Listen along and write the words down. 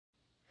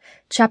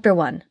Chapter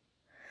 1.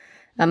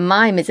 "A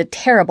mime is a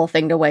terrible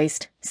thing to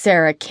waste,"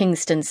 Sarah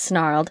Kingston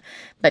snarled,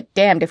 "but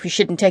damned if we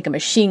shouldn't take a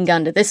machine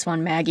gun to this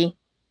one, Maggie."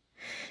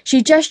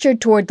 She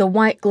gestured toward the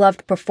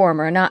white-gloved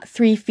performer not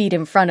 3 feet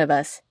in front of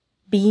us.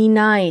 "Be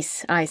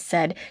nice," I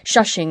said,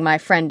 shushing my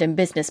friend and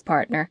business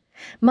partner.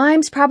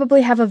 "Mimes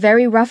probably have a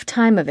very rough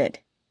time of it."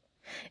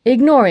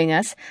 Ignoring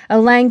us, a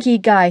lanky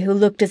guy who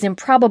looked as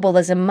improbable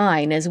as a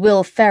mine as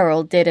Will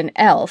Ferrell did an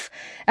elf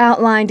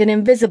outlined an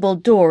invisible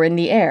door in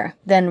the air,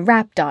 then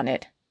rapped on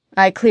it.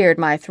 I cleared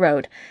my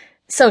throat.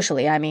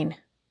 Socially, I mean.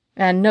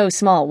 And no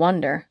small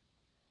wonder.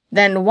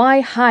 "Then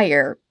why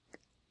hire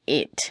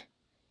it?"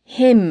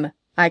 "Him,"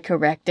 I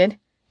corrected.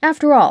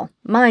 After all,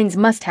 mines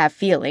must have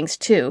feelings,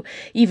 too,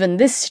 even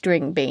this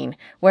string bean,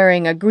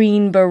 wearing a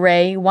green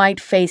beret, white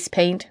face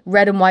paint,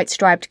 red and white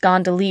striped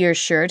gondolier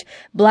shirt,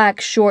 black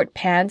short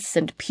pants,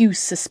 and puce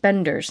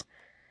suspenders.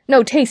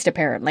 No taste,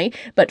 apparently,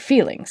 but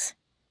feelings.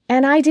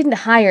 And I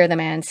didn't hire the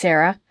man,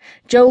 Sarah.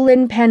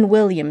 JoLynn Penn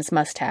Williams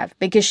must have,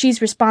 because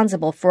she's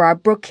responsible for our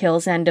Brook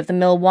Hills end of the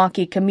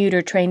Milwaukee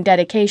commuter train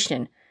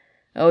dedication.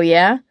 "Oh,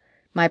 yeah?"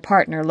 My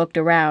partner looked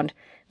around.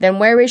 "Then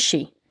where is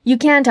she? You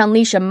can't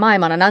unleash a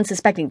mime on an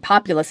unsuspecting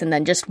populace and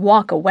then just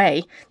walk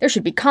away. There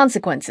should be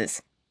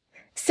consequences."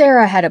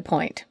 Sarah had a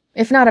point,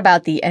 if not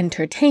about the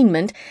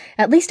entertainment,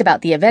 at least about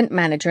the event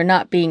manager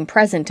not being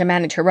present to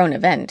manage her own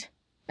event.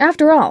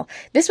 After all,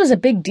 this was a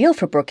big deal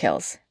for Brook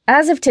Hills.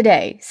 As of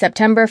today,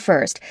 September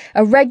 1st,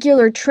 a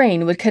regular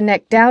train would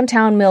connect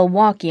downtown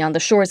Milwaukee on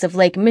the shores of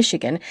Lake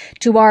Michigan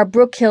to our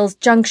Brook Hills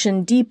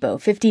Junction depot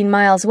 15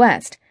 miles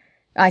west.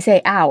 I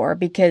say our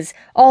because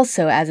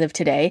also as of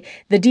today,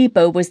 the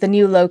depot was the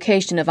new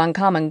location of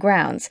Uncommon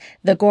Grounds,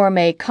 the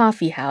gourmet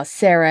coffee house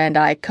Sarah and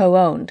I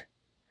co-owned.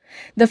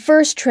 The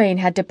first train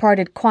had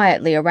departed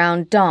quietly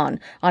around dawn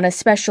on a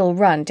special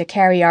run to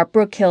carry our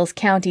Brook Hills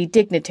County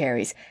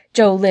dignitaries,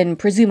 JoLynn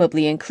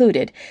presumably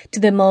included, to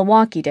the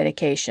Milwaukee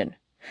dedication.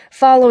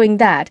 Following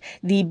that,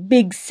 the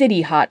big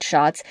city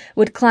hotshots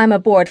would climb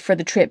aboard for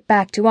the trip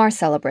back to our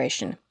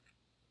celebration.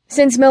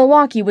 Since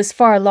Milwaukee was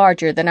far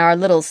larger than our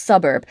little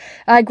suburb,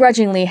 I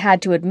grudgingly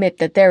had to admit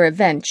that their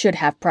event should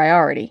have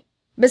priority.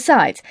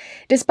 Besides,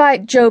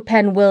 despite Jo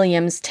Penn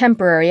Williams'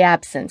 temporary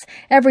absence,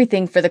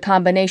 everything for the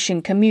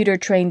combination commuter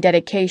train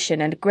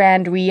dedication and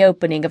grand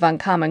reopening of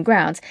Uncommon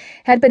Grounds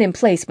had been in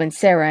place when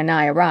Sarah and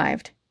I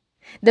arrived.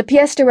 The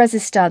pièce de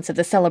résistance of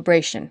the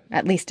celebration,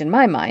 at least in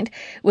my mind,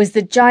 was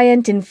the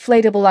giant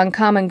inflatable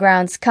Uncommon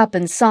Grounds cup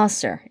and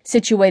saucer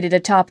situated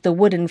atop the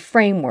wooden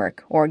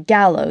framework, or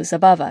gallows,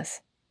 above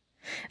us.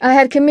 I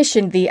had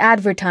commissioned the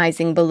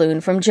advertising balloon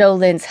from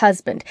JoLynn's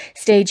husband,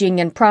 staging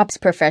and props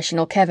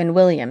professional Kevin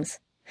Williams.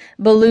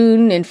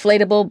 Balloon,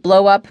 inflatable,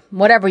 blow-up,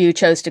 whatever you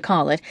chose to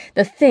call it,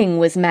 the thing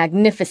was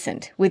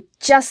magnificent, with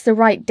just the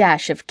right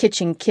dash of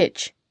kitchen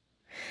kitsch.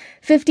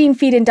 15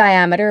 feet in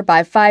diameter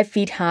by 5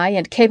 feet high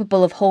and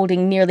capable of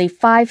holding nearly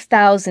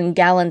 5,000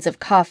 gallons of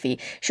coffee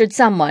should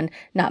someone,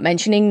 not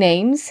mentioning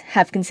names,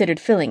 have considered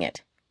filling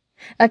it.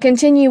 A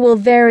continual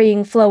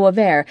varying flow of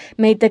air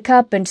made the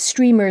cup and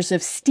streamers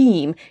of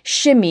steam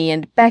shimmy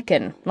and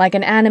beckon like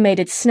an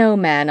animated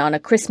snowman on a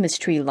Christmas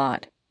tree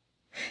lot.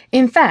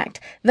 In fact,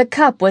 the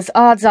cup was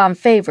odds-on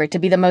favorite to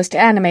be the most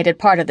animated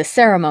part of the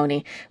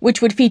ceremony,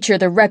 which would feature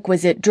the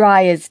requisite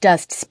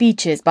dry-as-dust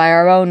speeches by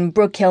our own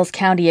Brook Hills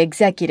County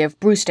executive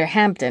Brewster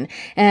Hampton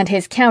and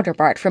his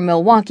counterpart from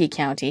Milwaukee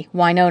County,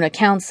 Winona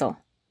Council.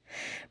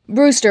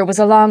 Brewster was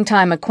a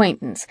long-time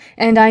acquaintance,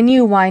 and I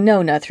knew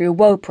Winona through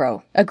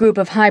WOPRO, a group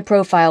of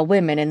high-profile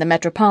women in the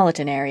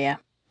metropolitan area.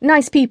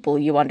 Nice people,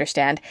 you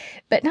understand,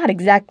 but not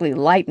exactly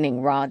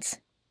lightning rods.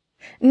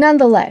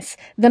 Nonetheless,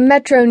 the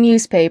metro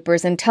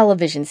newspapers and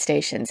television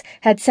stations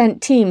had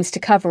sent teams to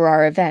cover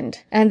our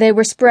event, and they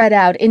were spread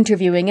out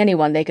interviewing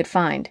anyone they could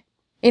find.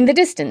 In the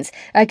distance,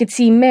 I could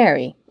see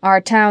Mary,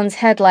 our town's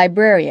head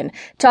librarian,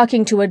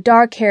 talking to a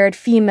dark-haired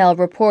female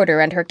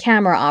reporter and her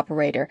camera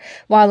operator,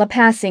 while a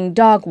passing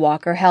dog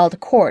walker held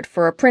court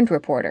for a print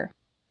reporter.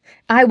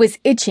 I was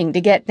itching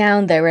to get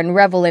down there and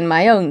revel in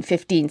my own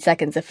 15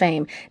 seconds of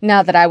fame,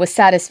 now that I was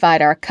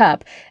satisfied our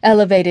cup,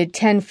 elevated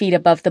 10 feet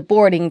above the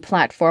boarding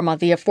platform on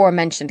the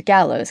aforementioned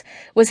gallows,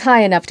 was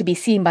high enough to be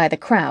seen by the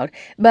crowd,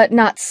 but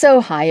not so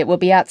high it would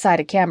be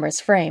outside a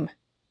camera's frame.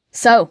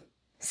 "So,"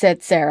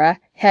 said Sarah,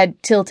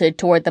 head tilted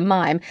toward the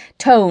mime,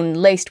 tone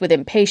laced with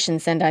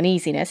impatience and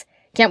uneasiness,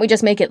 "can't we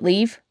just make it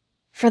leave?"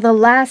 "For the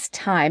last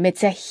time,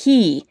 it's a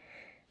he."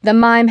 The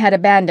mime had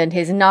abandoned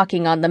his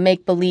knocking on the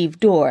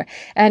make-believe door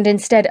and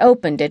instead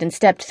opened it and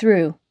stepped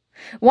through.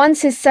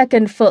 Once his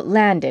second foot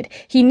landed,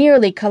 he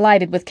nearly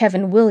collided with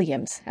Kevin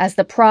Williams as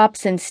the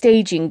props and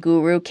staging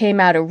guru came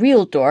out a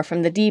real door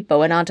from the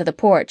depot and onto the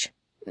porch.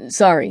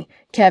 "Sorry,"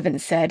 Kevin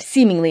said,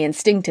 seemingly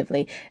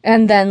instinctively,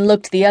 and then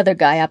looked the other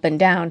guy up and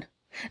down.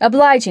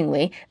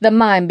 Obligingly, the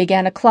mime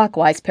began a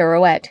clockwise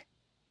pirouette.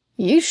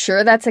 "You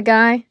sure that's a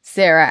guy?"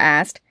 Sarah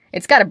asked.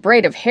 "It's got a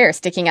braid of hair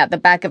sticking out the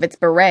back of its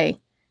beret."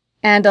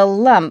 "And a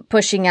lump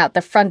pushing out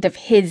the front of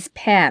his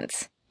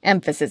pants."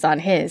 Emphasis on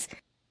his.